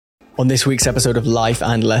On this week's episode of Life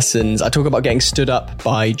and Lessons, I talk about getting stood up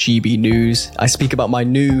by GB News. I speak about my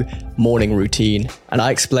new morning routine, and I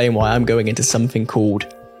explain why I'm going into something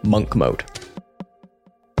called monk mode.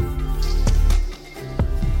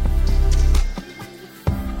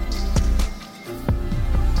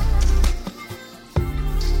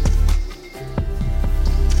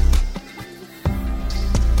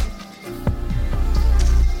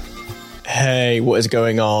 Hey, what is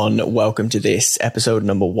going on? Welcome to this episode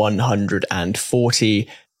number 140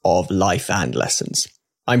 of Life and Lessons.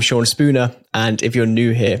 I'm Sean Spooner, and if you're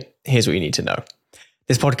new here, here's what you need to know.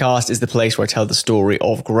 This podcast is the place where I tell the story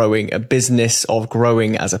of growing a business, of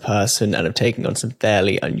growing as a person, and of taking on some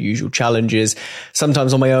fairly unusual challenges,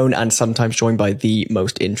 sometimes on my own and sometimes joined by the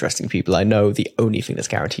most interesting people I know. The only thing that's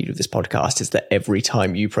guaranteed with this podcast is that every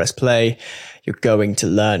time you press play, you're going to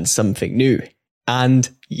learn something new. And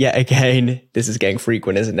yet again, this is getting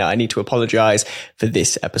frequent, isn't it? I need to apologize for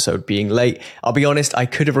this episode being late. I'll be honest, I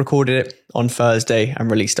could have recorded it on Thursday and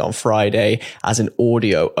released it on Friday as an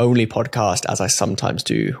audio only podcast, as I sometimes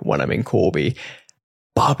do when I'm in Corby.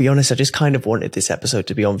 But I'll be honest, I just kind of wanted this episode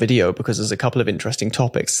to be on video because there's a couple of interesting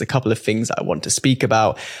topics, there's a couple of things that I want to speak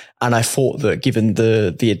about. And I thought that given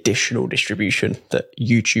the additional distribution that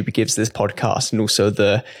YouTube gives this podcast, and also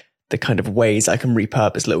the kind of ways I can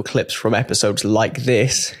repurpose little clips from episodes like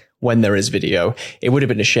this when there is video, it would have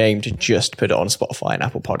been a shame to just put it on Spotify and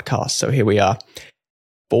Apple Podcasts. So here we are,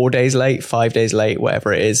 4 days late, 5 days late,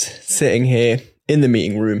 whatever it is, sitting here in the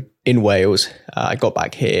meeting room in Wales. I got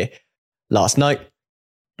back here last night.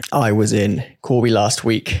 I was in Corby last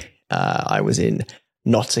week. I was in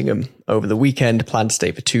Nottingham over the weekend, planned to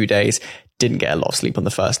stay for 2 days. Didn't get a lot of sleep on the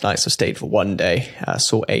first night, so stayed for 1 day,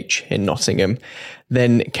 saw H in Nottingham,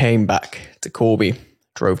 then came back to Corby,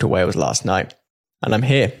 drove to Wales last night, and I'm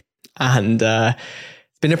here. And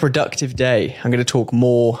it's been a productive day. I'm going to talk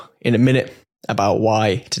more in a minute about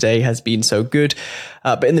why today has been so good.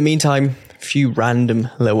 But in the meantime, a few random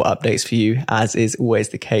little updates for you, as is always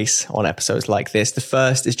the case on episodes like this. The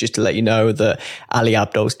first is just to let you know that Ali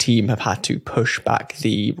Abdol's team have had to push back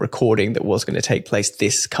the recording that was going to take place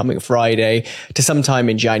this coming Friday to sometime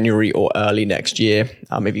in January or early next year.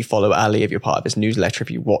 If you follow Ali, if you're part of his newsletter, if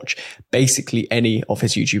you watch basically any of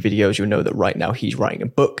his YouTube videos, you'll know that right now he's writing a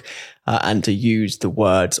book. And to use the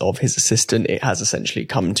words of his assistant, it has essentially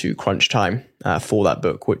come to crunch time for that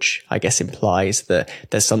book, which I guess implies that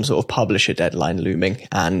there's some sort of publisher deadline looming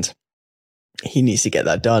and he needs to get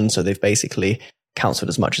that done. So they've basically cancelled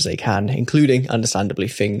as much as they can, including, understandably,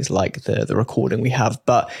 things like the recording we have.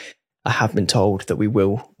 But I have been told that we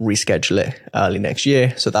will reschedule it early next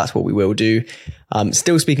year. So that's what we will do.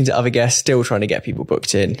 Still speaking to other guests, still trying to get people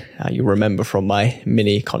booked in. You'll remember from my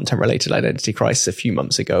mini content related identity crisis a few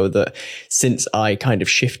months ago that since I kind of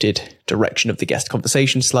shifted direction of the guest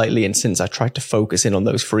conversation slightly, and since I tried to focus in on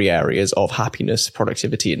those three areas of happiness,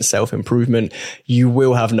 productivity, and self-improvement, you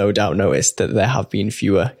will have no doubt noticed that there have been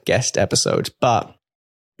fewer guest episodes. But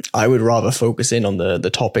I would rather focus in on the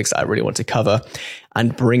topics I really want to cover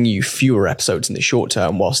and bring you fewer episodes in the short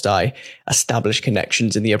term whilst I establish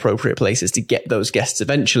connections in the appropriate places to get those guests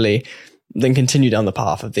eventually, than continue down the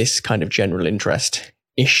path of this kind of general interest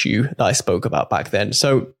issue that I spoke about back then.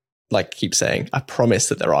 So, like I keep saying, I promise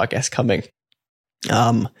that there are guests coming.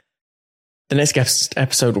 The next guest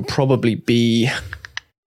episode will probably be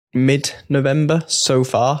mid-November so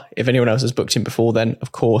far. If anyone else has booked in before then,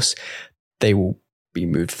 of course, they will be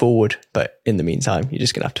moved forward. But in the meantime, you're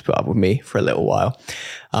just going to have to put up with me for a little while.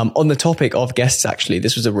 On the topic of guests, actually,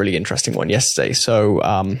 this was a really interesting one yesterday. So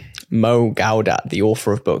Mo Gaudat, the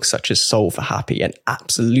author of books such as Soul for Happy, an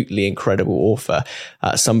absolutely incredible author,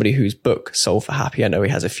 somebody whose book, Soul for Happy, I know he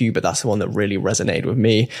has a few, but that's the one that really resonated with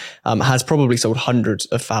me, has probably sold hundreds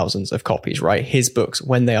of thousands of copies, right? His books,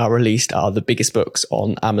 when they are released, are the biggest books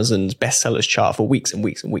on Amazon's bestsellers chart for weeks and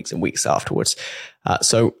weeks and weeks and weeks afterwards.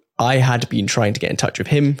 So I had been trying to get in touch with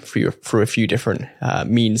him through a few different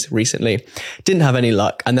means recently. Didn't have any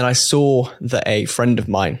luck. And then I saw that a friend of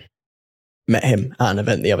mine met him at an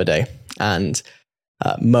event the other day. And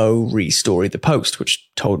Mo restoried the post, which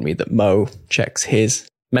told me that Mo checks his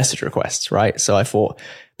message requests, right? So I thought,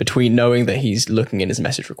 between knowing that he's looking in his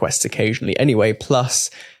message requests occasionally anyway,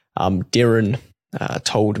 plus Diran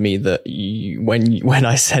told me that when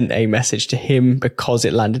I sent a message to him, because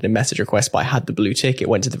it landed in message request, but I had the blue tick, it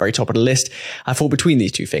went to the very top of the list. I thought between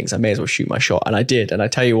these two things, I may as well shoot my shot. And I did. And I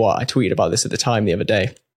tell you what, I tweeted about this at the time the other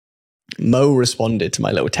day. Mo responded to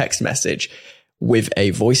my little text message with a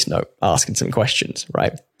voice note asking some questions,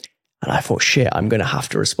 right? And I thought, shit, I'm going to have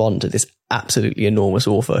to respond to this absolutely enormous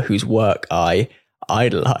author whose work I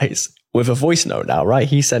idolize with a voice note now, right?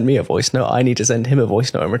 He sent me a voice note. I need to send him a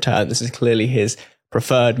voice note in return. This is clearly his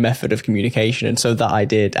preferred method of communication. And so that I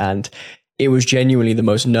did. And it was genuinely the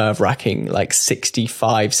most nerve-wracking, like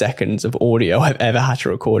 65 seconds of audio I've ever had to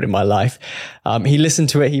record in my life. He listened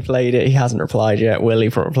to it. He played it. He hasn't replied yet. Will he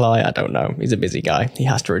reply? I don't know. He's a busy guy. He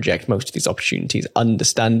has to reject most of these opportunities,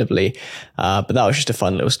 understandably. But that was just a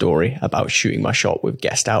fun little story about shooting my shot with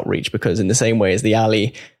guest outreach, because in the same way as the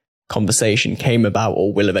Ali conversation came about,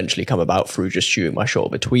 or will eventually come about, through just shooting my shot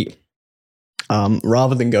of a tweet,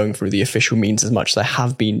 rather than going through the official means as much as I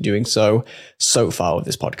have been doing so far with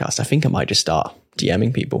this podcast, I think I might just start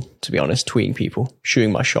DMing people, to be honest, tweeting people,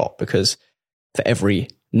 shooting my shot, because for every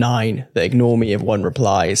 9 that ignore me, if one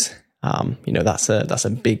replies, that's a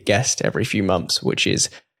big guest every few months, which is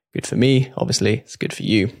good for me. Obviously, it's good for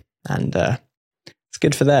you, and it's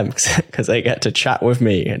good for them because they get to chat with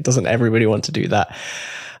me. And doesn't everybody want to do that?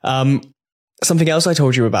 Something else I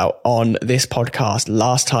told you about on this podcast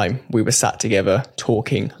last time we were sat together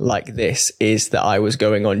talking like this is that I was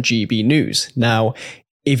going on GB News. Now,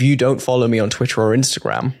 if you don't follow me on Twitter or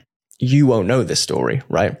Instagram, you won't know this story,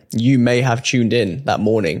 right? You may have tuned in that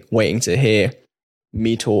morning waiting to hear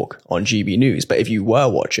me talk on GB News. But if you were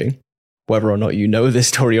watching, whether or not you know this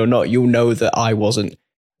story or not, you'll know that I wasn't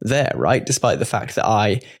there, right? Despite the fact that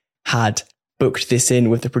I had booked this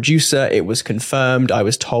in with the producer, it was confirmed. I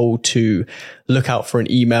was told to look out for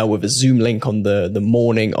an email with a Zoom link on the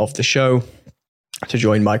morning of the show to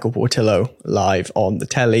join Michael Portillo live on the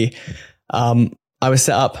telly. I was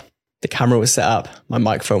set up. The camera was set up. My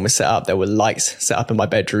microphone was set up. There were lights set up in my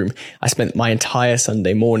bedroom. I spent my entire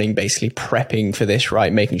Sunday morning basically prepping for this,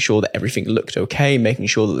 right? Making sure that everything looked okay, making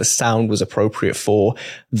sure that the sound was appropriate for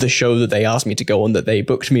the show that they asked me to go on, that they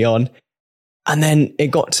booked me on. And then it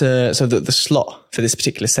got to, so that the slot for this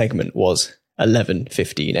particular segment was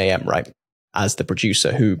 11:15 a.m., right? As the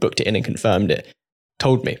producer who booked it in and confirmed it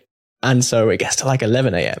told me. And so it gets to like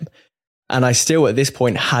 11 a.m. And I still at this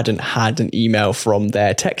point hadn't had an email from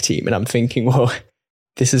their tech team. And I'm thinking, well,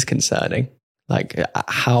 this is concerning. Like,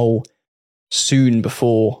 how soon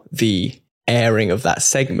before the airing of that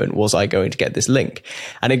segment was I going to get this link?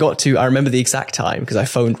 And it got to, I remember the exact time because I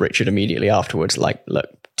phoned Richard immediately afterwards, like, look,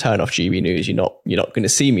 turn off GB News. You're not going to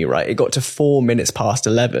see me, right? It got to 4 minutes past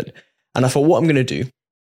 11. And I thought, what I'm going to do,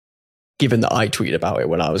 given that I tweeted about it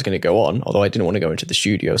when I was going to go on, although I didn't want to go into the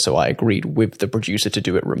studio, so I agreed with the producer to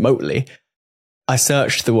do it remotely. I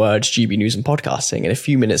searched the words GB News and podcasting, and a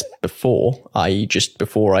few minutes before I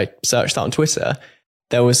searched that on Twitter,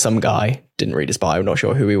 there was some guy, didn't read his bio, I'm not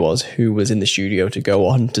sure who he was in the studio to go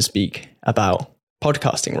on to speak about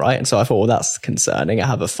podcasting, right? And so I thought, well, that's concerning. I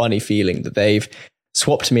have a funny feeling that they've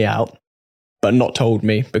swapped me out, but not told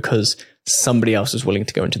me because somebody else was willing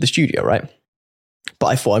to go into the studio, right? But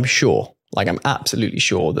I thought, I'm absolutely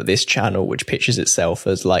sure that this channel, which pitches itself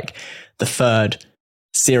as like the third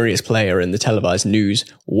serious player in the televised news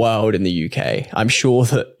world in the UK, I'm sure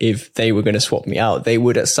that if they were going to swap me out, they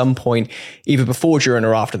would at some point, either before, during,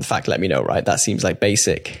 or after the fact, let me know, right? That seems like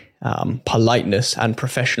basic politeness and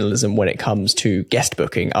professionalism when it comes to guest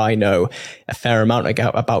booking. I know a fair amount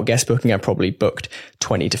about guest booking. I probably booked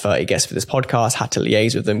 20 to 30 guests for this podcast, had to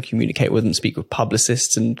liaise with them, communicate with them, speak with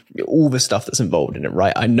publicists, and all the stuff that's involved in it,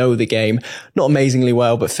 right? I know the game, not amazingly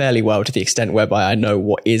well, but fairly well, to the extent whereby I know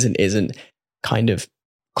what is and isn't kind of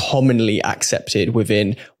commonly accepted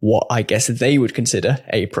within what I guess they would consider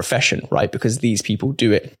a profession, right? Because these people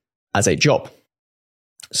do it as a job.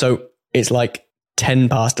 So it's like 10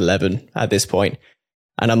 past 11 at this point.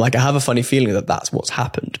 And I'm like, I have a funny feeling that that's what's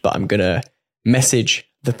happened, but I'm going to message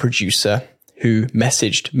the producer who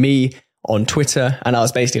messaged me on Twitter. And I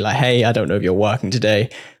was basically like, hey, I don't know if you're working today,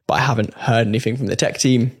 but I haven't heard anything from the tech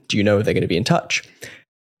team. Do you know if they're going to be in touch?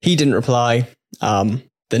 He didn't reply.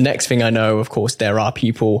 The next thing I know, of course, there are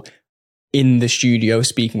people in the studio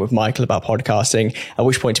speaking with Michael about podcasting, at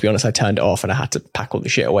which point, to be honest, I turned it off and I had to pack all the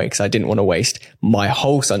shit away because I didn't want to waste my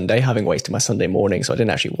whole Sunday, having wasted my Sunday morning. So I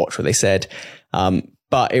didn't actually watch what they said.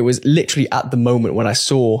 But it was literally at the moment when I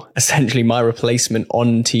saw essentially my replacement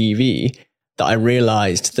on TV that I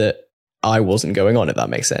realized that I wasn't going on, if that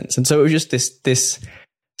makes sense. And so it was just this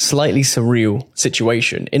slightly surreal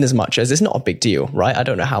situation, in as much as it's not a big deal, right? I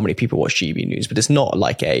don't know how many people watch GB News, but it's not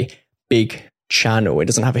like a big channel. It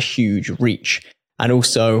doesn't have a huge reach. And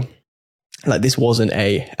also, like, this wasn't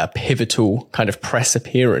a pivotal kind of press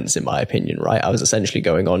appearance, in my opinion, right? I was essentially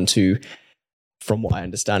going on to, from what I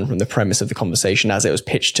understand from the premise of the conversation as it was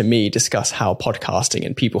pitched to me, discuss how podcasting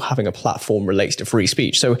and people having a platform relates to free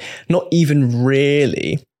speech. So not even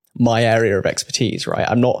really my area of expertise, right?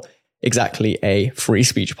 I'm not exactly a free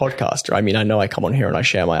speech podcaster. I mean, I know I come on here and I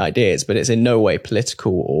share my ideas, but it's in no way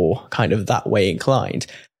political or kind of that way inclined.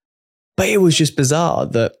 But it was just bizarre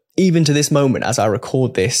that even to this moment, as I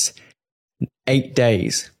record this, 8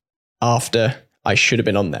 days after I should have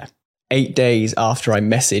been on there, 8 days after I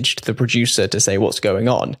messaged the producer to say what's going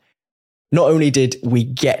on, not only did we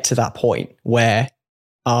get to that point where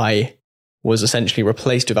I was essentially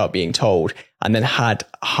replaced without being told, and then had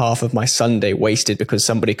half of my Sunday wasted because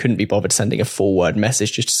somebody couldn't be bothered sending a full word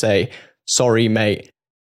message just to say, sorry, mate,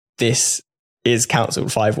 this is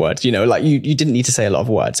cancelled, 5 words. You know, like you didn't need to say a lot of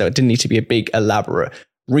words. So it didn't need to be a big elaborate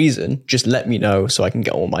reason. Just let me know so I can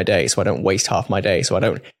get on with my day, so I don't waste half my day, so I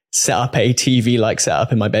don't set up a TV-like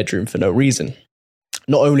setup in my bedroom for no reason.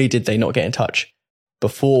 Not only did they not get in touch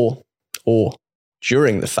before or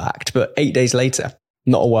during the fact, but 8 days later,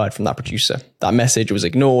 not a word from that producer. That message was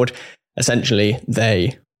ignored. Essentially,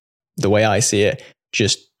 the way I see it,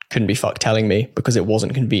 just couldn't be fucked telling me because it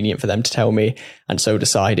wasn't convenient for them to tell me, and so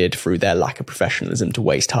decided through their lack of professionalism to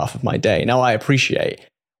waste half of my day. Now, I appreciate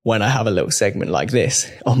when I have a little segment like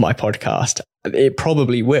this on my podcast, it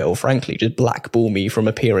probably will, frankly, just blackball me from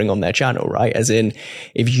appearing on their channel, right? As in,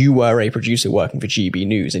 if you were a producer working for GB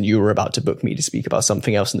News and you were about to book me to speak about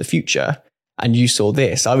something else in the future, and you saw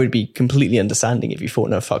this, I would be completely understanding if you thought,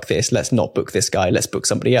 no, fuck this, let's not book this guy, let's book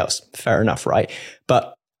somebody else. Fair enough, right?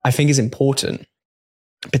 But I think it's important,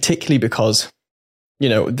 particularly because, you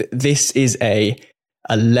know, this is a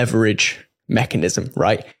leverage mechanism,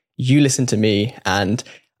 right? You listen to me and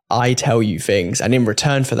I tell you things, and in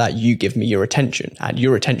return for that, you give me your attention, and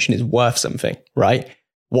your attention is worth something, right?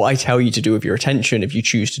 What I tell you to do with your attention, if you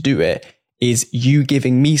choose to do it, is you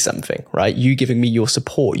giving me something, right? You giving me your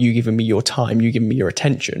support, you giving me your time, you giving me your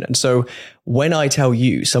attention. And so when I tell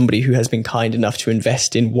you, somebody who has been kind enough to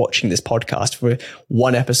invest in watching this podcast for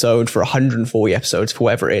 1 episode, for 140 episodes, for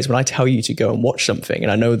whatever it is, when I tell you to go and watch something,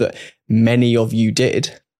 and I know that many of you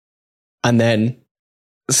did, and then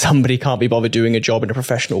somebody can't be bothered doing a job in a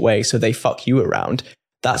professional way, so they fuck you around,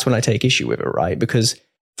 that's when I take issue with it, right? Because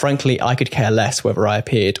frankly, I could care less whether I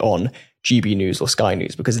appeared on GB News or Sky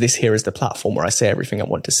News, because this here is the platform where I say everything I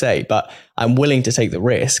want to say. But I'm willing to take the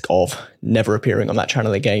risk of never appearing on that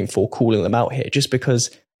channel again for calling them out here, just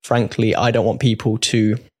because, frankly, I don't want people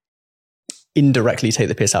to indirectly take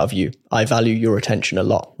the piss out of you. I value your attention a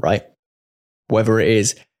lot, right? Whether it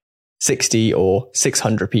is 60 or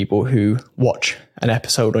 600 people who watch an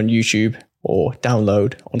episode on YouTube or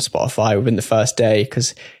download on Spotify within the first day,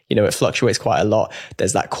 because, you know, it fluctuates quite a lot.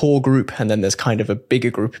 There's that core group, and then there's kind of a bigger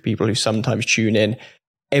group of people who sometimes tune in.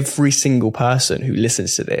 Every single person who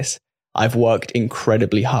listens to this, I've worked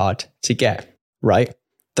incredibly hard to get, right?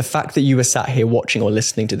 The fact that you are sat here watching or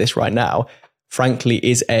listening to this right now, frankly,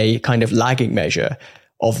 is a kind of lagging measure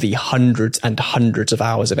of the hundreds and hundreds of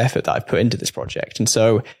hours of effort that I've put into this project. And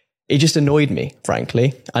so it just annoyed me,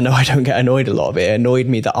 frankly. I know I don't get annoyed a lot of it. It annoyed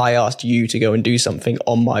me that I asked you to go and do something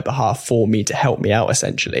on my behalf for me to help me out,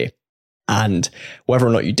 essentially. And whether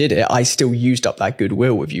or not you did it, I still used up that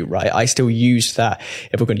goodwill with you, right? I still used that,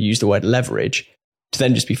 if we're going to use the word leverage, to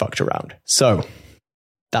then just be fucked around. So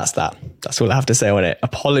that's that. That's all I have to say on it.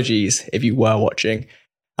 Apologies if you were watching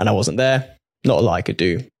and I wasn't there. Not a lot I could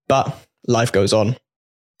do, but life goes on.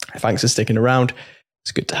 Thanks for sticking around.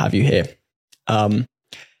 It's good to have you here.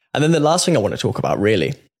 And then the last thing I want to talk about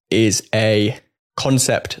really is a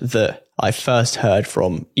concept that I first heard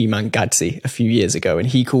from Iman Gadzhi a few years ago, and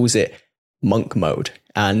he calls it monk mode.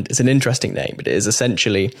 And it's an interesting name, but it is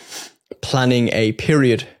essentially planning a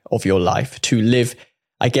period of your life to live,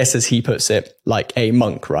 I guess, as he puts it, like a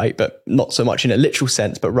monk, right? But not so much in a literal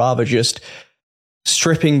sense, but rather just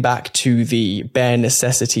stripping back to the bare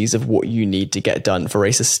necessities of what you need to get done for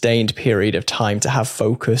a sustained period of time to have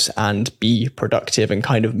focus and be productive and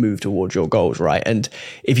kind of move towards your goals, right? And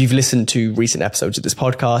if you've listened to recent episodes of this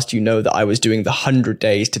podcast, you know that I was doing the 100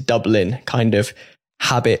 days to Dublin kind of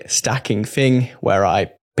habit stacking thing, where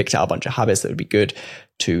I picked out a bunch of habits that would be good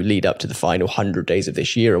to lead up to the final 100 days of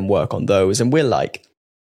this year and work on those. And we're like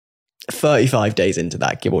 35 days into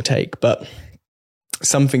that, give or take. But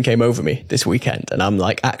something came over me this weekend, and I'm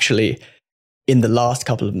like, actually, in the last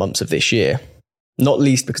couple of months of this year, not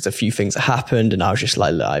least because a few things happened, and I was just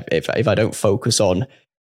like, if I don't focus on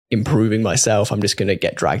improving myself, I'm just going to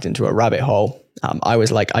get dragged into a rabbit hole. I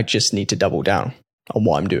was like, I just need to double down on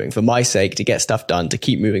what I'm doing for my sake, to get stuff done, to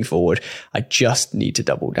keep moving forward. I just need to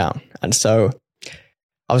double down. And so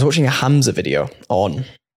I was watching a Hamza video on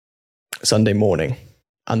Sunday morning,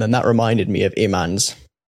 and then that reminded me of Iman's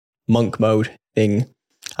monk mode thing.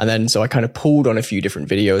 And then so I kind of pulled on a few different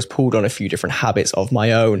videos, pulled on a few different habits of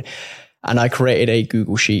my own, and I created a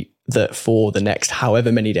Google sheet that for the next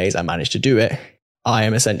however many days I manage to do it, I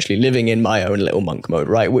am essentially living in my own little monk mode,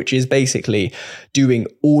 right? Which is basically doing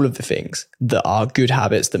all of the things that are good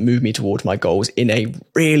habits that move me towards my goals in a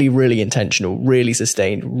really, really intentional, really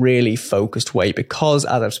sustained, really focused way. Because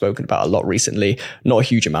as I've spoken about a lot recently, not a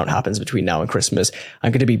huge amount happens between now and Christmas.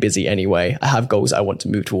 I'm going to be busy anyway. I have goals I want to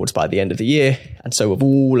move towards by the end of the year. And so with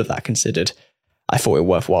all of that considered, I thought it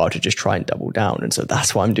worthwhile to just try and double down. And so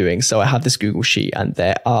that's what I'm doing. So I have this Google Sheet, and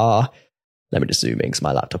there are, let me just zoom in because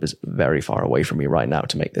my laptop is very far away from me right now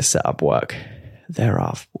to make this setup work. There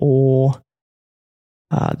are 24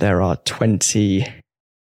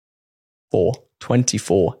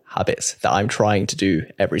 habits that I'm trying to do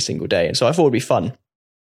every single day. And so I thought it'd be fun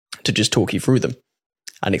to just talk you through them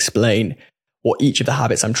and explain what each of the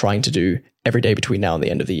habits I'm trying to do every day between now and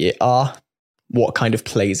the end of the year are, what kind of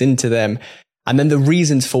plays into them, and then the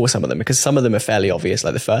reasons for some of them, because some of them are fairly obvious.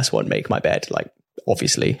 Like the first one, make my bed. Like,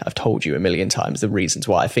 obviously, I've told you a million times the reasons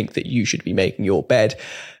why I think that you should be making your bed.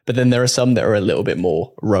 But then there are some that are a little bit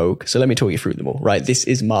more rogue. So let me talk you through them all, right? This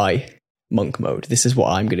is my monk mode. This is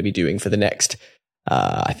what I'm going to be doing for the next,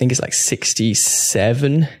 I think it's like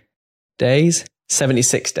 67 days,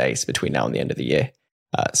 76 days between now and the end of the year.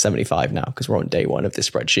 75 now, because we're on day one of this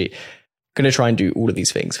spreadsheet. Going to try and do all of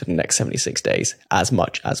these things for the next 76 days as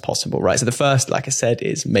much as possible, right? So the first, like I said,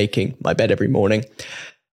 is making my bed every morning.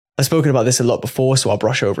 I've spoken about this a lot before, so I'll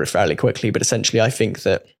brush over it fairly quickly. But essentially, I think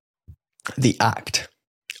that the act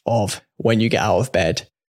of when you get out of bed,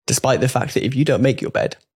 despite the fact that if you don't make your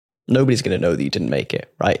bed, nobody's going to know that you didn't make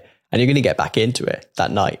it, right? And you're going to get back into it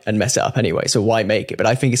that night and mess it up anyway. So why make it? But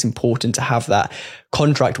I think it's important to have that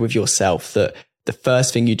contract with yourself that the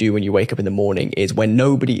first thing you do when you wake up in the morning is, when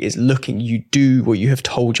nobody is looking, you do what you have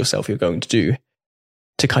told yourself you're going to do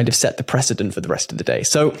to kind of set the precedent for the rest of the day.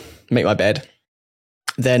 So make my bed.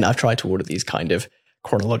 Then I've tried to order these kind of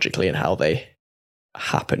chronologically and how they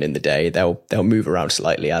happen in the day. They'll move around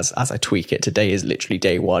slightly as I tweak it. Today is literally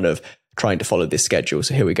day one of trying to follow this schedule.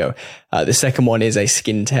 So here we go. The second one is a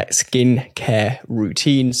skin care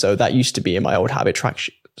routine. So that used to be in my old habit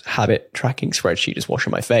tracking spreadsheet, just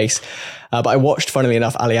washing my face. But I watched, funnily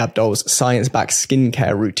enough, Ali Abdol's science-backed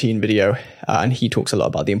skincare routine video. And he talks a lot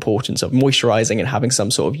about the importance of moisturizing and having some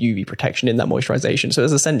sort of UV protection in that moisturization. So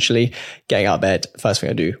it's essentially getting out of bed. First thing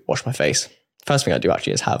I do, wash my face. First thing I do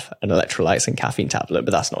actually is have an electrolytes and caffeine tablet,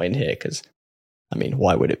 but that's not in here because, I mean,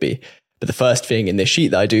 why would it be? But the first thing in this sheet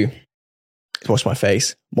that I do is wash my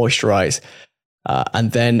face, moisturize,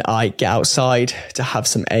 and then I get outside to have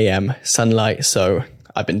some AM sunlight. So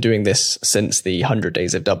I've been doing this since the 100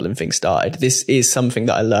 Days of Dublin thing started. This is something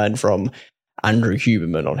that I learned from Andrew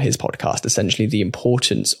Huberman on his podcast, essentially the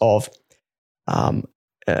importance of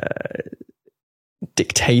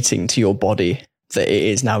dictating to your body that it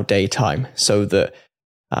is now daytime, so that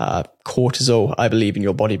cortisol, I believe, in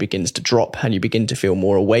your body begins to drop and you begin to feel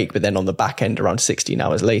more awake. But then on the back end, around 16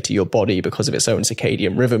 hours later, your body, because of its own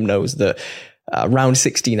circadian rhythm, knows that around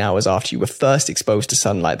 16 hours after you were first exposed to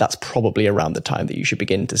sunlight, that's probably around the time that you should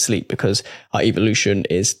begin to sleep, because our evolution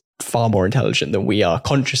is far more intelligent than we are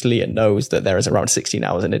consciously and knows that there is around 16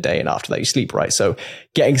 hours in a day, and after that you sleep, right? So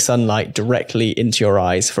getting sunlight directly into your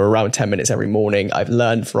eyes for around 10 minutes every morning, I've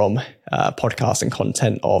learned from podcasts and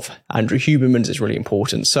content of Andrew Huberman's, is really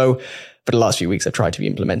important. So for the last few weeks, I've tried to be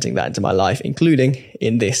implementing that into my life, including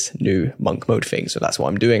in this new monk mode thing. So that's what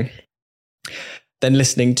I'm doing. Then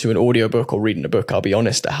listening to an audiobook or reading a book. I'll be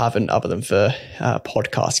honest, I haven't, other than for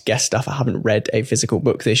podcast guest stuff, I haven't read a physical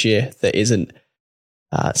book this year that isn't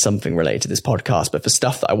something related to this podcast. But for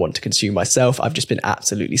stuff that I want to consume myself, I've just been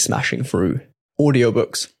absolutely smashing through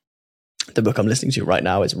audiobooks. The book I'm listening to right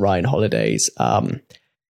now is Ryan Holiday's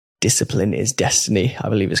Discipline is Destiny, I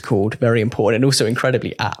believe it's called. Very important and also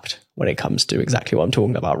incredibly apt when it comes to exactly what I'm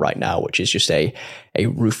talking about right now, which is just a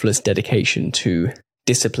ruthless dedication to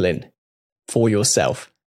discipline for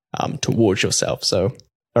yourself, towards yourself. So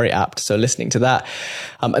very apt. So listening to that.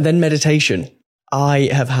 And then meditation. I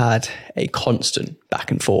have had a constant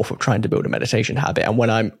back and forth of trying to build a meditation habit. And when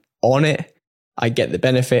I'm on it, I get the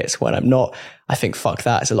benefits. When I'm not, I think, fuck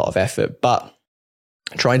that, it's a lot of effort. But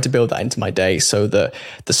trying to build that into my day so that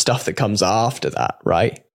the stuff that comes after that,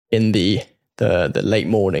 right, in the late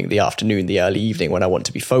morning, the afternoon, the early evening, when I want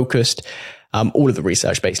to be focused, all of the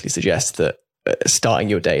research basically suggests that starting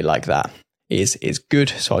your day like that is good.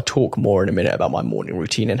 So I'll talk more in a minute about my morning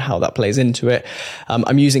routine and how that plays into it.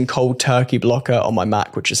 I'm using Cold Turkey Blocker on my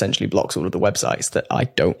Mac, which essentially blocks all of the websites that I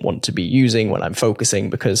don't want to be using when I'm focusing,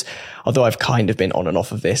 because although I've kind of been on and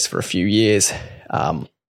off of this for a few years,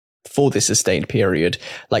 for this sustained period,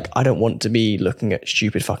 like, I don't want to be looking at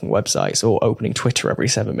stupid fucking websites or opening Twitter every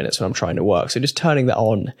 7 minutes when I'm trying to work. So just turning that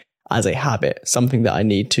on as a habit, something that I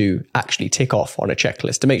need to actually tick off on a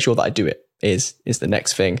checklist to make sure that I do it is the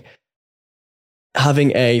next thing.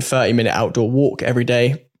 Having a 30-minute outdoor walk every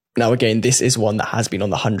day. Now, again, this is one that has been on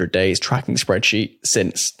the 100 days tracking spreadsheet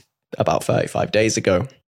since about 35 days ago.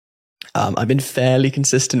 I've been fairly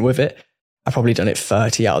consistent with it. I've probably done it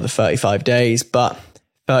 30 out of the 35 days, but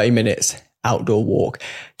 30 minutes outdoor walk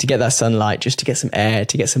to get that sunlight, just to get some air,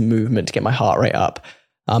 to get some movement, to get my heart rate up.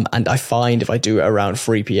 And I find if I do it around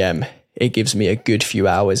 3 p.m., it gives me a good few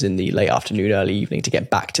hours in the late afternoon, early evening to get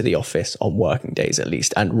back to the office on working days at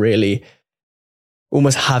least, and really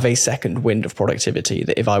almost have a second wind of productivity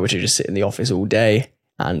that if I were to just sit in the office all day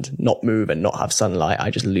and not move and not have sunlight, I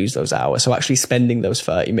just lose those hours. So actually spending those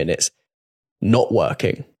 30 minutes not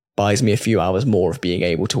working buys me a few hours more of being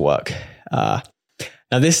able to work. Now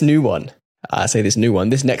this new one,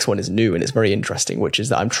 this next one is new and it's very interesting, which is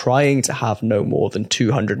that I'm trying to have no more than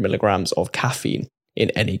 200 milligrams of caffeine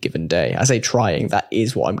in any given day. I say trying, that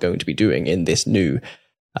is what I'm going to be doing in this new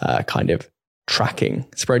kind of tracking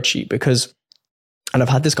spreadsheet because, and I've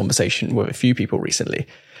had this conversation with a few people recently,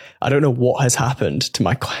 I don't know what has happened to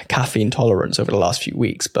my caffeine tolerance over the last few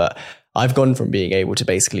weeks, but I've gone from being able to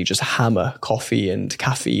basically just hammer coffee and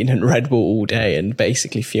caffeine and Red Bull all day and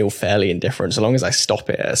basically feel fairly indifferent so long as I stop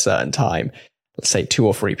it at a certain time, let's say 2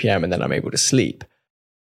 or 3 p.m. and then I'm able to sleep.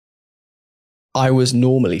 I was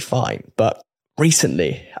normally fine, but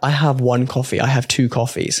recently I have 1 coffee, I have 2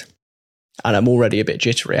 coffees and I'm already a bit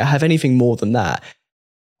jittery. I have anything more than that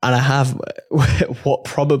and I have what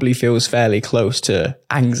probably feels fairly close to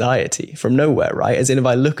anxiety from nowhere, right? As in, if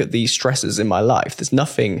I look at these stresses in my life, there's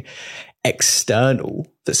nothing external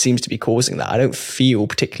that seems to be causing that. I don't feel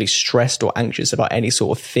particularly stressed or anxious about any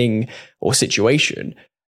sort of thing or situation.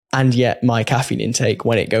 And yet my caffeine intake,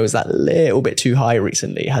 when it goes that little bit too high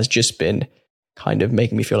recently, has just been kind of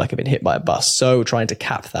making me feel like I've been hit by a bus. So trying to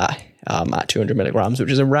cap that at 200 milligrams, which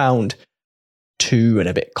is around 2 and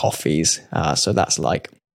a bit coffees. So that's like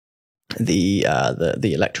the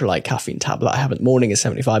electrolyte caffeine tablet I have in the morning is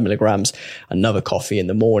 75 milligrams, another coffee in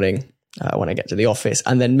the morning when I get to the office.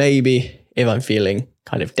 And then maybe if I'm feeling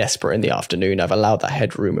kind of desperate in the afternoon, I've allowed that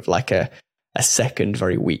headroom of like a second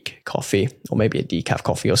very weak coffee or maybe a decaf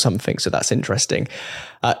coffee or something. So that's interesting.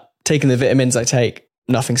 Taking the vitamins I take,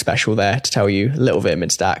 nothing special there to tell you. Little vitamin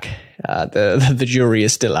stack. The jury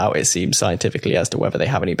is still out, it seems, scientifically as to whether they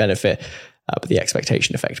have any benefit. But the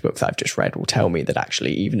expectation effect book that I've just read will tell me that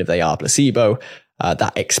actually, even if they are placebo,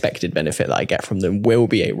 that expected benefit that I get from them will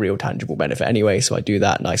be a real tangible benefit anyway. So I do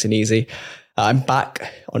that nice and easy. I'm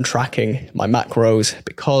back on tracking my macros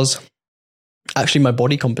because actually my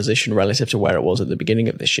body composition relative to where it was at the beginning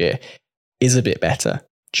of this year is a bit better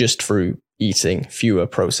just through eating fewer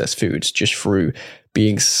processed foods, just through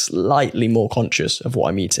being slightly more conscious of what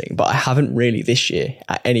I'm eating. But I haven't really this year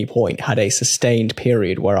at any point had a sustained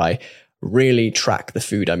period where I really track the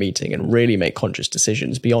food I'm eating and really make conscious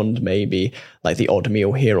decisions beyond maybe like the odd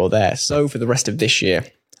meal here or there. So for the rest of this year,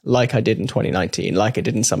 like I did in 2019, like I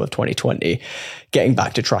did in some of 2020, getting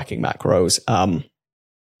back to tracking macros,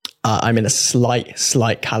 I'm in a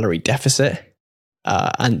slight calorie deficit.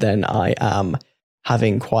 And then I am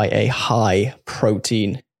having quite a high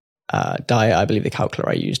protein diet. I believe the calculator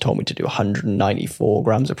I used told me to do 194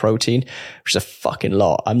 grams of protein, which is a fucking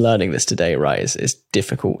lot. I'm learning this today, right? It's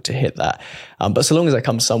difficult to hit that. But so long as I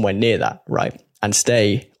come somewhere near that, right, and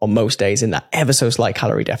stay on most days in that ever so slight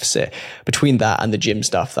calorie deficit between that and the gym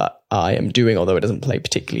stuff that I am doing, although it doesn't play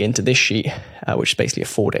particularly into this sheet, which is basically a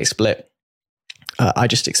 4-day split, I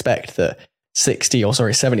just expect that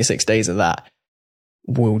 76 days of that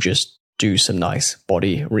will just do some nice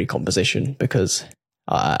body recomposition because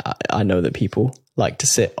I know that people like to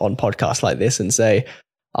sit on podcasts like this and say,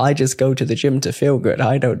 I just go to the gym to feel good.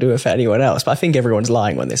 I don't do it for anyone else. But I think everyone's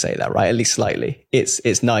lying when they say that, right? At least slightly.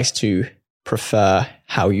 It's nice to prefer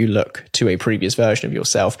how you look to a previous version of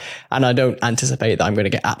yourself. And I don't anticipate that I'm going to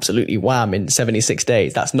get absolutely wham in 76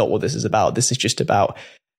 days. That's not what this is about. This is just about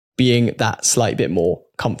being that slight bit more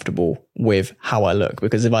comfortable with how I look.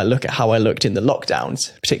 Because if I look at how I looked in the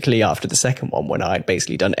lockdowns, particularly after the second one, when I'd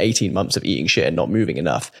basically done 18 months of eating shit and not moving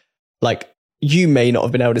enough, like you may not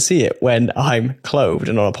have been able to see it when I'm clothed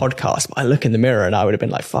and on a podcast, but I look in the mirror and I would have been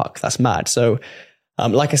like, fuck, that's mad. So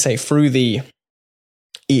like I say, through the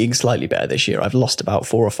eating slightly better this year, I've lost about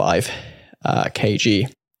 4 or 5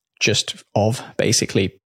 kg just of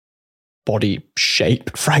basically body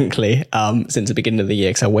shape, frankly, since the beginning of the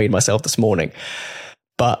year, because I weighed myself this morning.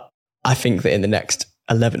 But I think that in the next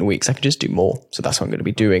 11 weeks, I can just do more. So that's what I'm going to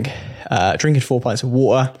be doing. Drinking 4 pints of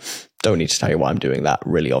water. Don't need to tell you why I'm doing that.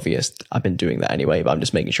 Really obvious. I've been doing that anyway, but I'm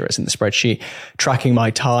just making sure it's in the spreadsheet. Tracking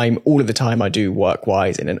my time, all of the time I do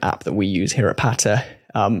work-wise in an app that we use here at Pattern.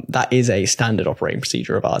 That is a standard operating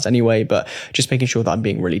procedure of ours anyway, but just making sure that I'm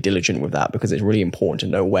being really diligent with that, because it's really important to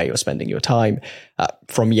know where you're spending your time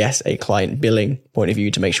from, yes, a client billing point of view,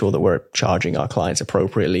 to make sure that we're charging our clients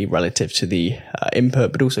appropriately relative to the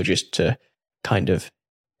input, but also just to kind of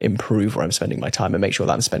improve where I'm spending my time and make sure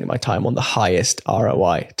that I'm spending my time on the highest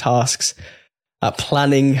ROI tasks.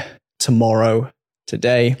 Planning tomorrow,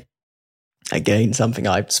 today. Again, something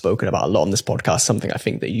I've spoken about a lot on this podcast, something I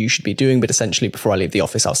think that you should be doing. But essentially, before I leave the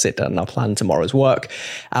office, I'll sit down and I'll plan tomorrow's work,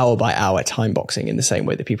 hour by hour, time boxing in the same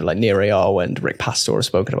way that people like Nirayal and Rick Pastor have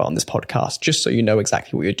spoken about on this podcast, just so you know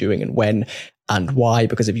exactly what you're doing and when and why.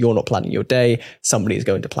 Because if you're not planning your day, somebody is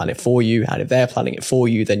going to plan it for you. And if they're planning it for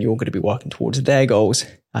you, then you're going to be working towards their goals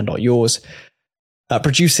and not yours.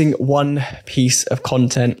 Producing one piece of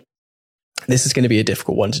content. This is going to be a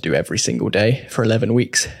difficult one to do every single day for 11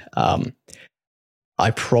 weeks. I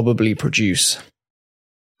probably produce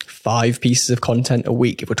 5 pieces of content a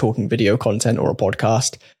week if we're talking video content or a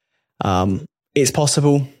podcast. It's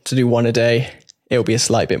possible to do one a day. It'll be a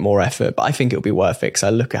slight bit more effort, but I think it'll be worth it because I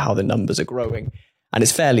look at how the numbers are growing. And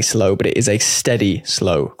it's fairly slow, but it is a steady,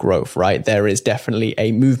 slow growth, right? There is definitely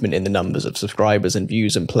a movement in the numbers of subscribers and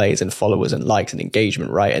views and plays and followers and likes and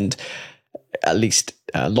engagement, right? And at least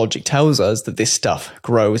logic tells us that this stuff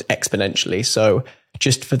grows exponentially. So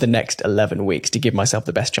just for the next 11 weeks, to give myself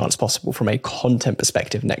the best chance possible from a content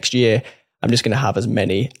perspective next year, I'm just going to have as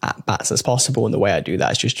many at-bats as possible. And the way I do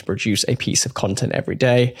that is just to produce a piece of content every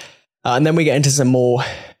day. And then we get into some more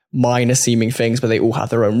minor seeming things, but they all have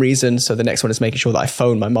their own reasons. So the next one is making sure that I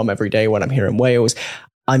phone my mum every day when I'm here in Wales.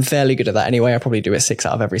 I'm fairly good at that anyway. I probably do it 6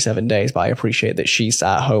 out of every 7 days, but I appreciate that she's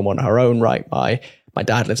at home on her own, right? My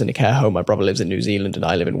dad lives in a care home, my brother lives in New Zealand, and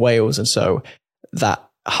I live in Wales. And so that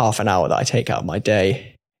half an hour that I take out of my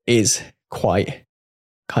day is quite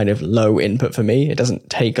kind of low input for me. It doesn't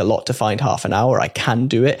take a lot to find half an hour. I can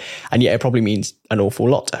do it. And yet it probably means an awful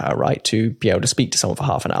lot to her, right? To be able to speak to someone for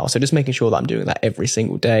half an hour. So just making sure that I'm doing that every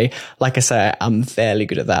single day. Like I say, I'm fairly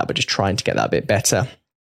good at that, but just trying to get that a bit better.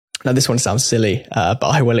 Now, this one sounds silly, but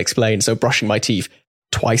I will explain. So brushing my teeth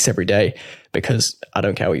twice every day, because I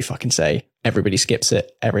don't care what you fucking say. Everybody skips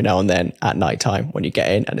it every now and then at nighttime when you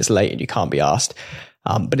get in and it's late and you can't be asked.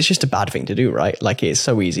 But it's just a bad thing to do, right? Like, it's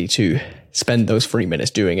so easy to spend those 3 minutes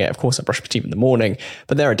doing it. Of course, I brush my teeth in the morning,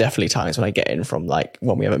 but there are definitely times when I get in from, like,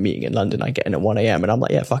 when we have a meeting in London, I get in at 1 a.m. and I'm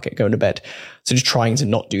like, yeah, fuck it, going to bed. So just trying to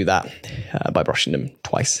not do that by brushing them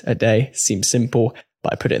twice a day seems simple,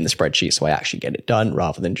 but I put it in the spreadsheet so I actually get it done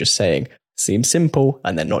rather than just saying seems simple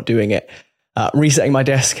and then not doing it. Resetting my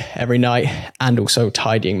desk every night and also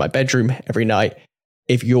tidying my bedroom every night.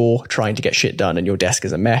 If you're trying to get shit done and your desk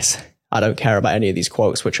is a mess, I don't care about any of these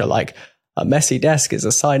quotes, which are like, a messy desk is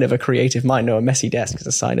a sign of a creative mind. No, a messy desk is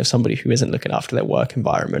a sign of somebody who isn't looking after their work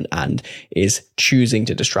environment and is choosing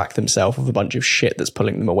to distract themselves with a bunch of shit that's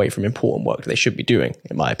pulling them away from important work they should be doing,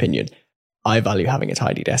 in my opinion. I value having a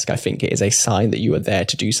tidy desk. I think it is a sign that you are there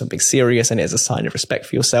to do something serious, and it is a sign of respect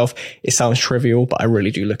for yourself. It sounds trivial, but I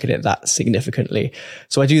really do look at it that significantly.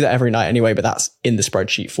 So I do that every night anyway, but that's in the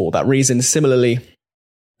spreadsheet for that reason. Similarly,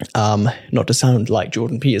 not to sound like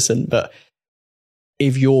Jordan Peterson, but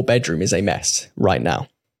if your bedroom is a mess right now,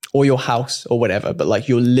 or your house or whatever, but like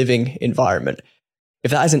your living environment, if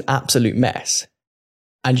that is an absolute mess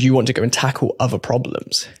and you want to go and tackle other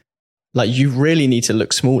problems, like, you really need to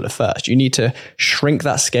look smaller first. You need to shrink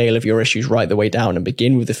that scale of your issues right the way down and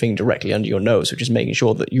begin with the thing directly under your nose, which is making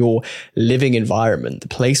sure that your living environment, the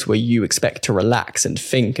place where you expect to relax and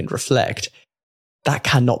think and reflect, that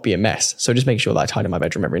cannot be a mess. So just make sure that I tidy my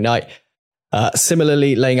bedroom every night.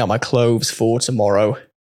 Similarly, laying out my clothes for tomorrow.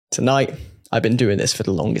 Tonight, I've been doing this for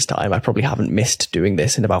the longest time. I probably haven't missed doing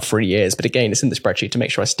this in about 3 years, but again, it's in the spreadsheet to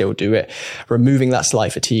make sure I still do it. Removing that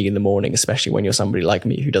slight fatigue in the morning, especially when you're somebody like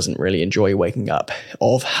me who doesn't really enjoy waking up,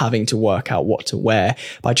 of having to work out what to wear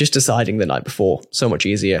by just deciding the night before. So much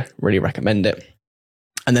easier. Really recommend it.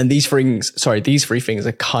 And then these three things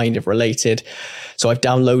are kind of related. So I've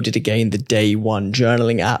downloaded again the Day One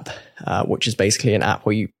journaling app, which is basically an app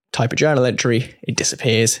where you type a journal entry, it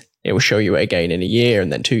disappears. It will show you it again in a year,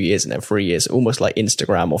 and then 2 years, and then 3 years, almost like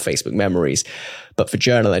Instagram or Facebook memories. But for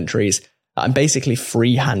journal entries, I'm basically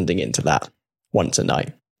freehanding into that once a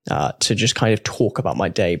night to just kind of talk about my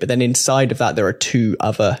day. But then inside of that, there are 2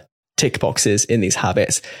 other tick boxes in these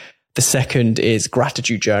habits. The second is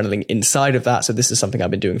gratitude journaling inside of that. So this is something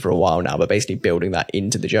I've been doing for a while now, but basically building that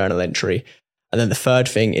into the journal entry. And then the third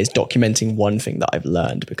thing is documenting one thing that I've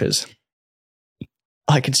learned, because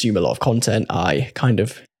I consume a lot of content. I kind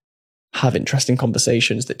of have interesting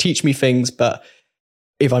conversations that teach me things, but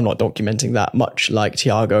if I'm not documenting that, much like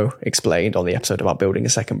Tiago explained on the episode about building a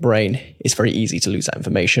second brain, it's very easy to lose that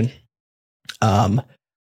information.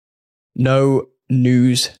 No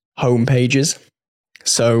news homepages.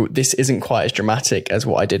 So this isn't quite as dramatic as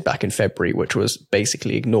what I did back in February, which was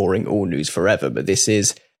basically ignoring all news forever. But this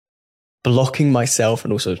is blocking myself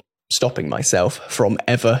and also stopping myself from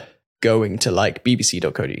ever going to like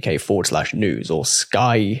bbc.co.uk/news or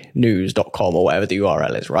skynews.com or whatever the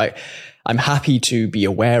URL is, right? I'm happy to be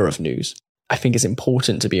aware of news. I think it's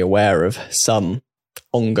important to be aware of some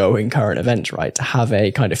ongoing current events, right? To have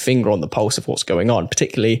a kind of finger on the pulse of what's going on,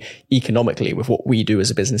 particularly economically with what we do as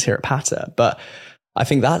a business here at Patter. But I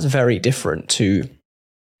think that's very different to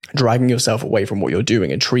dragging yourself away from what you're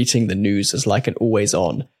doing and treating the news as like an always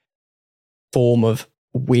on form of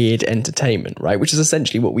weird entertainment, right? Which is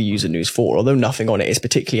essentially what we use the news for, although nothing on it is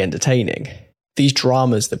particularly entertaining. These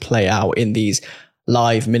dramas that play out in these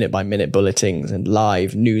live minute-by-minute bulletins and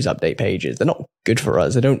live news update pages, they're not good for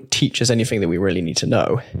us. They don't teach us anything that we really need to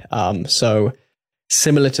know. So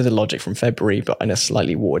similar to the logic from February, but in a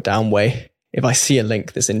slightly watered-down way, if I see a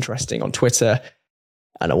link that's interesting on Twitter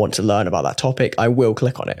and I want to learn about that topic, I will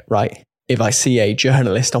click on it, right? If I see a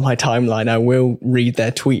journalist on my timeline, I will read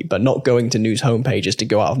their tweet, but not going to news homepages to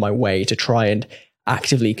go out of my way to try and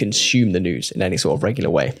actively consume the news in any sort of regular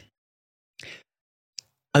way.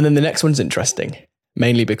 And then the next one's interesting,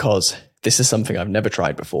 mainly because this is something I've never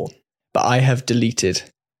tried before, but I have deleted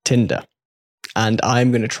Tinder. And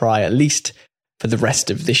I'm going to try, at least for the rest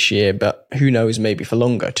of this year, but who knows, maybe for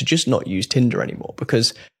longer, to just not use Tinder anymore,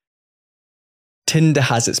 because Tinder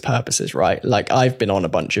has its purposes, right? Like, I've been on a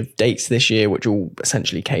bunch of dates this year, which all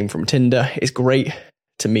essentially came from Tinder. It's great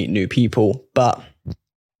to meet new people, but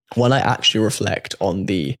when I actually reflect on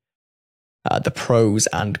the pros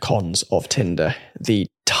and cons of Tinder, the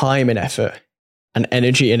time and effort and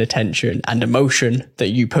energy and attention and emotion that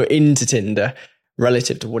you put into Tinder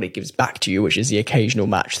relative to what it gives back to you, which is the occasional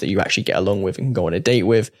match that you actually get along with and can go on a date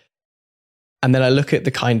with. And then I look at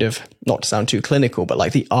the kind of, not to sound too clinical, but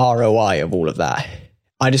like the ROI of all of that.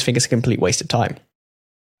 I just think it's a complete waste of time.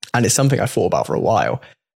 And it's something I thought about for a while,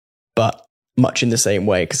 but much in the same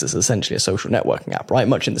way, because it's essentially a social networking app, right?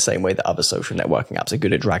 Much in the same way that other social networking apps are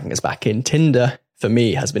good at dragging us back in. Tinder, for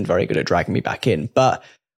me, has been very good at dragging me back in. But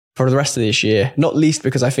for the rest of this year, not least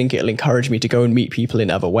because I think it'll encourage me to go and meet people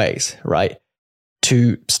in other ways, right?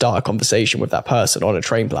 To start a conversation with that person on a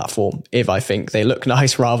train platform if I think they look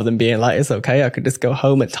nice, rather than being like, it's okay, I could just go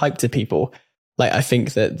home and type to people. Like, I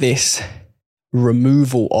think that this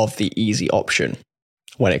removal of the easy option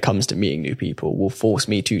when it comes to meeting new people will force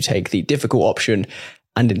me to take the difficult option.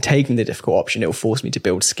 And in taking the difficult option, it will force me to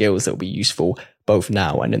build skills that will be useful both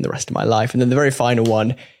now and in the rest of my life. And then the very final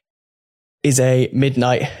one is a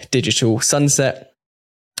midnight digital sunset,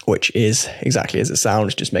 which is exactly as it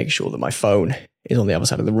sounds, just making sure that my phone is on the other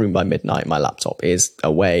side of the room by midnight. My laptop is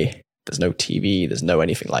away. There's no TV. There's no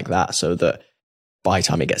anything like that. So that by the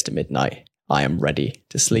time it gets to midnight, I am ready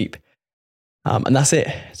to sleep. And that's it.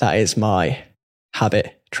 That is my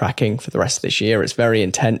habit tracking for the rest of this year. It's very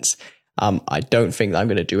intense. I don't think that I'm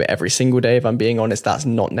going to do it every single day. If I'm being honest, that's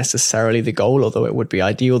not necessarily the goal, although it would be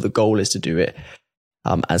ideal. The goal is to do it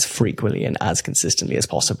as frequently and as consistently as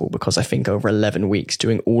possible, because I think over 11 weeks,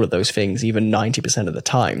 doing all of those things, even 90% of the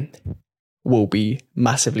time, will be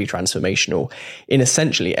massively transformational in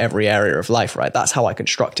essentially every area of life, right? That's how I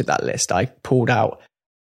constructed that list. I pulled out,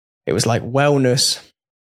 it was like wellness,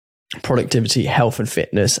 productivity, health and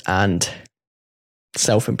fitness, and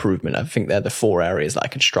self-improvement. I think they're the four areas that I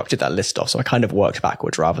constructed that list of. So I kind of worked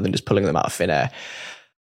backwards rather than just pulling them out of thin air.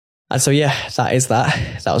 And so, yeah, that is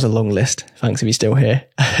that. That was a long list. Thanks if you're still here.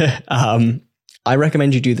 I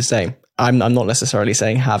recommend you do the same. I'm not necessarily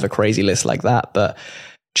saying have a crazy list like that, but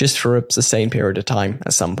just for a sustained period of time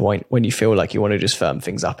at some point when you feel like you want to just firm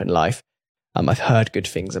things up in life. I've heard good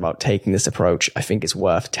things about taking this approach. I think it's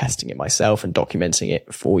worth testing it myself and documenting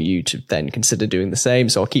it for you to then consider doing the same.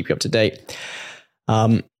 So I'll keep you up to date.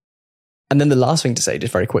 And then the last thing to say,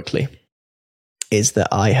 just very quickly, is that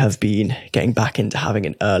I have been getting back into having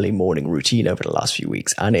an early morning routine over the last few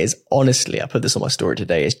weeks. And it is honestly, I put this on my story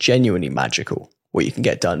today, it's genuinely magical what you can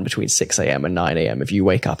get done between 6 a.m. and 9 a.m. if you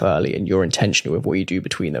wake up early and you're intentional with what you do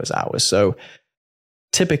between those hours. So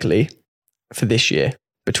typically for this year,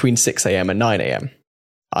 between 6 a.m. and 9 a.m.,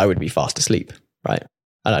 I would be fast asleep, right?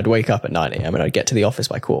 And I'd wake up at 9 a.m. and I'd get to the office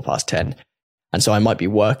by 10:15. And so I might be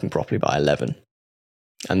working properly by 11.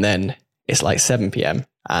 And then it's like 7 p.m.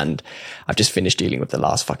 And I've just finished dealing with the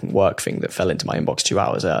last fucking work thing that fell into my inbox 2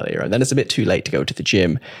 hours earlier. And then it's a bit too late to go to the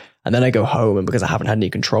gym. And then I go home, and because I haven't had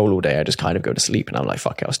any control all day, I just kind of go to sleep, and I'm like,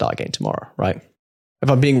 fuck it, I'll start again tomorrow, right? If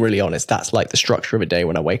I'm being really honest, that's like the structure of a day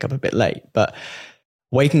when I wake up a bit late. But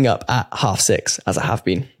waking up at 6:30, as I have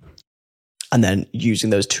been, and then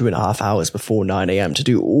using those 2.5 hours before 9 a.m. to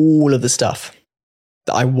do all of the stuff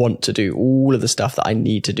that I want to do, all of the stuff that I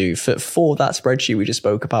need to do for that spreadsheet we just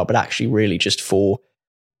spoke about, but actually really just for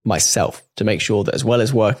myself, to make sure that as well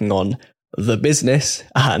as working on the business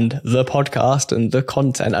and the podcast and the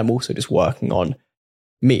content, I'm also just working on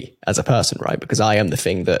me as a person, right? Because I am the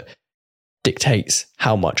thing that dictates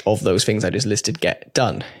how much of those things I just listed get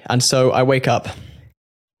done. And so I wake up,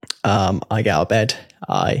 I get out of bed,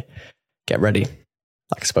 I get ready,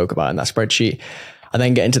 like I spoke about in that spreadsheet. I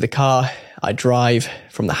then get into the car. I drive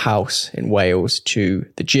from the house in Wales to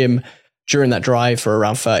the gym. During that drive for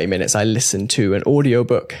around 30 minutes, I listen to an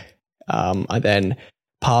audiobook. I then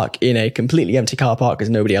park in a completely empty car park because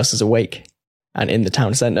nobody else is awake, and in the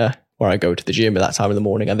town centre where I go to the gym at that time of the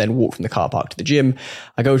morning. I then walk from the car park to the gym.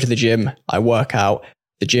 I go to the gym, I work out.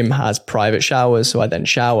 The gym has private showers, so I then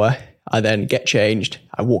shower. I then get changed.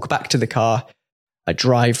 I walk back to the car. I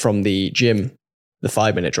drive from the gym, the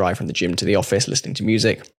 5-minute drive from the gym to the office, listening to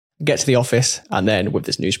music. Get to the office, and then with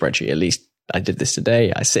this new spreadsheet, at least I did this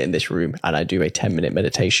today, I sit in this room and I do a 10-minute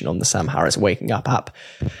meditation on the Sam Harris Waking Up app.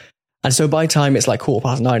 And so by the time it's like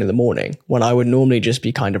 9:15 in the morning, when I would normally just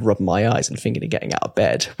be kind of rubbing my eyes and thinking of getting out of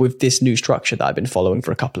bed, with this new structure that I've been following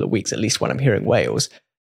for a couple of weeks, at least when I'm here in Wales,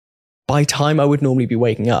 by the time I would normally be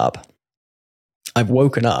waking up, I've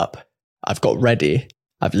woken up, I've got ready,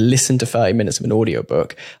 I've listened to 30 minutes of an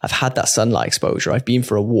audiobook, I've had that sunlight exposure, I've been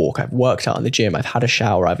for a walk, I've worked out in the gym, I've had a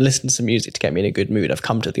shower, I've listened to some music to get me in a good mood, I've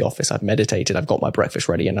come to the office, I've meditated, I've got my breakfast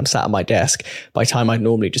ready, and I'm sat at my desk by the time I'd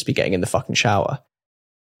normally just be getting in the fucking shower.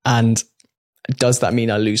 And does that mean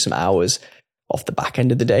I lose some hours off the back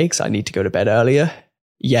end of the day because I need to go to bed earlier?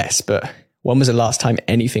 Yes, but when was the last time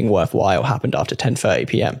anything worthwhile happened after 10:30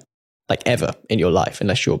 p.m? Like ever in your life,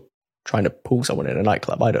 unless you're trying to pull someone in a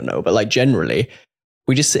nightclub, I don't know. But like generally,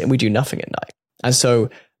 we just sit and we do nothing at night. And so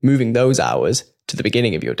moving those hours to the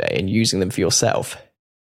beginning of your day and using them for yourself,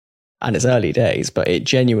 and it's early days, but it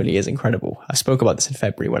genuinely is incredible. I spoke about this in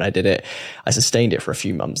February when I did it. I sustained it for a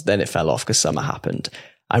few months, then it fell off because summer happened.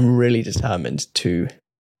 I'm really determined to,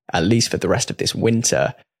 at least for the rest of this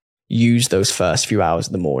winter, use those first few hours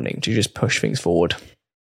of the morning to just push things forward.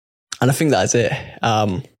 And I think that's it.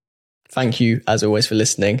 Thank you, as always, for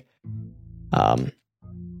listening. And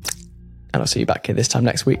I'll see you back here this time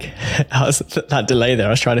next week. That delay there,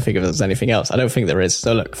 I was trying to think if there's anything else. I don't think there is.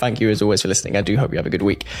 So look, thank you as always for listening. I do hope you have a good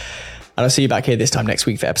week. And I'll see you back here this time next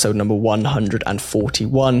week for episode number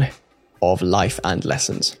 141 of Life and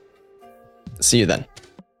Lessons. See you then.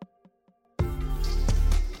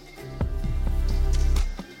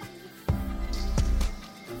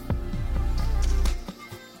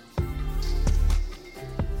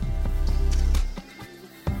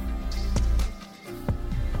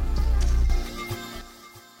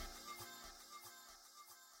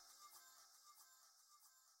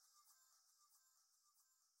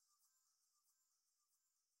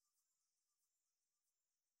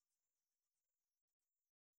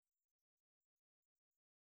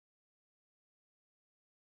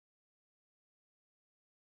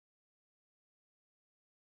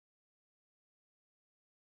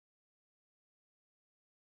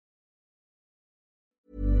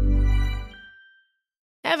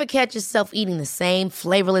 Ever catch yourself eating the same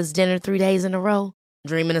flavorless dinner 3 days in a row?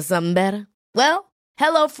 Dreaming of something better? Well,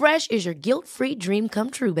 HelloFresh is your guilt-free dream come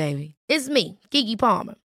true, baby. It's me, Keke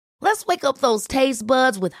Palmer. Let's wake up those taste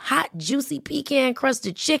buds with hot, juicy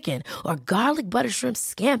pecan-crusted chicken or garlic butter shrimp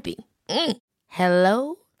scampi.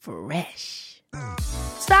 Hello Fresh.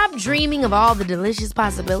 Stop dreaming of all the delicious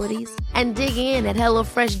possibilities and dig in at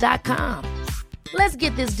HelloFresh.com. Let's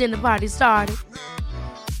get this dinner party started.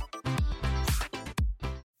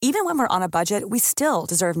 Even when we're on a budget, we still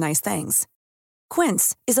deserve nice things.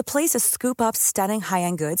 Quince is a place to scoop up stunning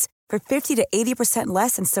high-end goods for 50 to 80%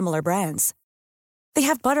 less than similar brands. They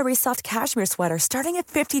have buttery soft cashmere sweaters starting at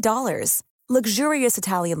 $50, luxurious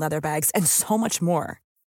Italian leather bags, and so much more.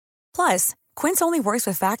 Plus, Quince only works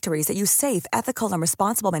with factories that use safe, ethical, and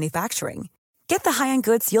responsible manufacturing. Get the high-end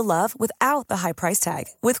goods you'll love without the high price tag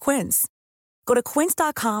with Quince. Go to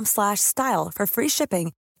quince.com/style for free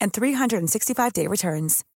shipping and 365-day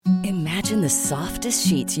returns. Imagine the softest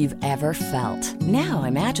sheets you've ever felt. Now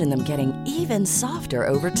imagine them getting even softer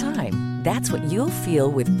over time. That's what you'll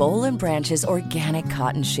feel with Bowl and Branch's organic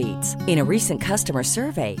cotton sheets. In a recent customer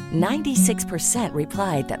survey, 96%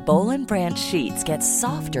 replied that Bowl and Branch sheets get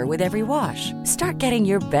softer with every wash. Start getting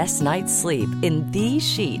your best night's sleep in these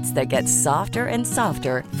sheets that get softer and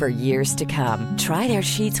softer for years to come. Try their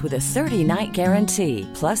sheets with a 30-night guarantee.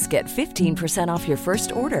 Plus, get 15% off your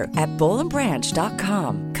first order at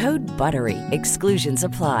bowlandbranch.com. Code BUTTERY. Exclusions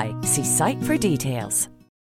apply. See site for details.